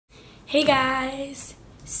Hey guys!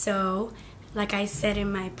 So, like I said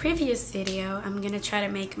in my previous video, I'm gonna try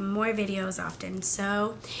to make more videos often.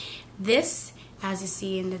 So, this, as you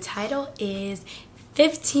see in the title, is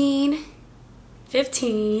 15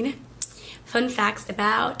 fun facts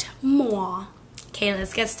about moi. Okay,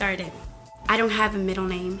 let's get started. I don't have a middle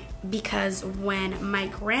name because when my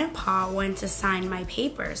grandpa went to sign my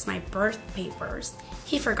papers, my birth papers,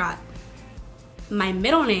 he forgot. My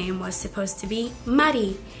middle name was supposed to be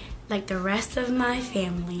Mari, like the rest of my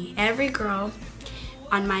family. Every girl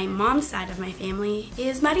on my mom's side of my family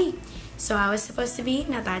is Mari. So I was supposed to be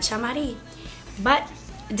Natasha Mari. But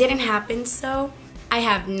it didn't happen, so I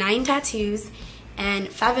have 9 tattoos and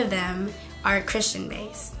 5 of them are Christian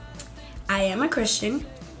based. I am a Christian.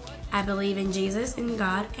 I believe in Jesus and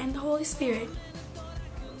God and the Holy Spirit.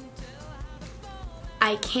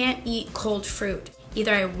 I can't eat cold fruit.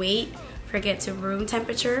 Either I wait for it to get to room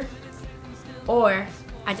temperature or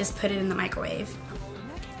I just put it in the microwave.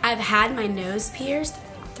 I've had my nose pierced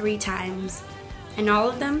 3 times and all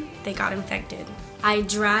of them, they got infected. I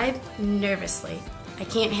drive nervously. I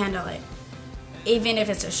can't handle it. Even if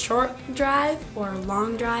it's a short drive or a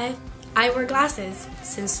long drive. I wear glasses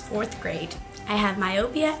since 4th grade. I have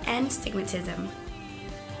myopia and stigmatism.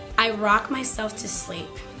 I rock myself to sleep.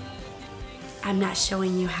 I'm not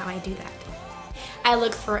showing you how I do that. I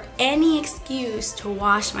look for any excuse to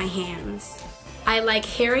wash my hands. I like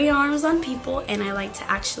hairy arms on people and I like to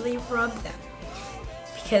actually rub them.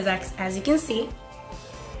 Because as you can see,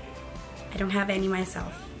 I don't have any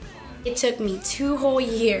myself. It took me 2 whole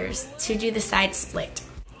years to do the side split.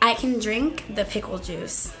 I can drink the pickle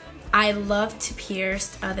juice. I love to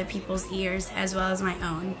pierce other people's ears as well as my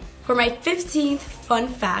own. For my 15th fun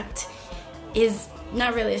fact is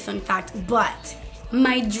not really a fun fact, but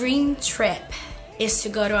my dream trip is to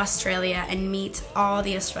go to Australia and meet all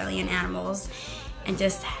the Australian animals and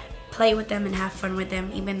just play with them and have fun with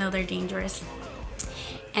them even though they're dangerous.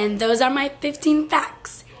 And those are my 15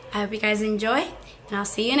 facts. I hope you guys enjoy and I'll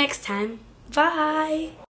see you next time. Bye!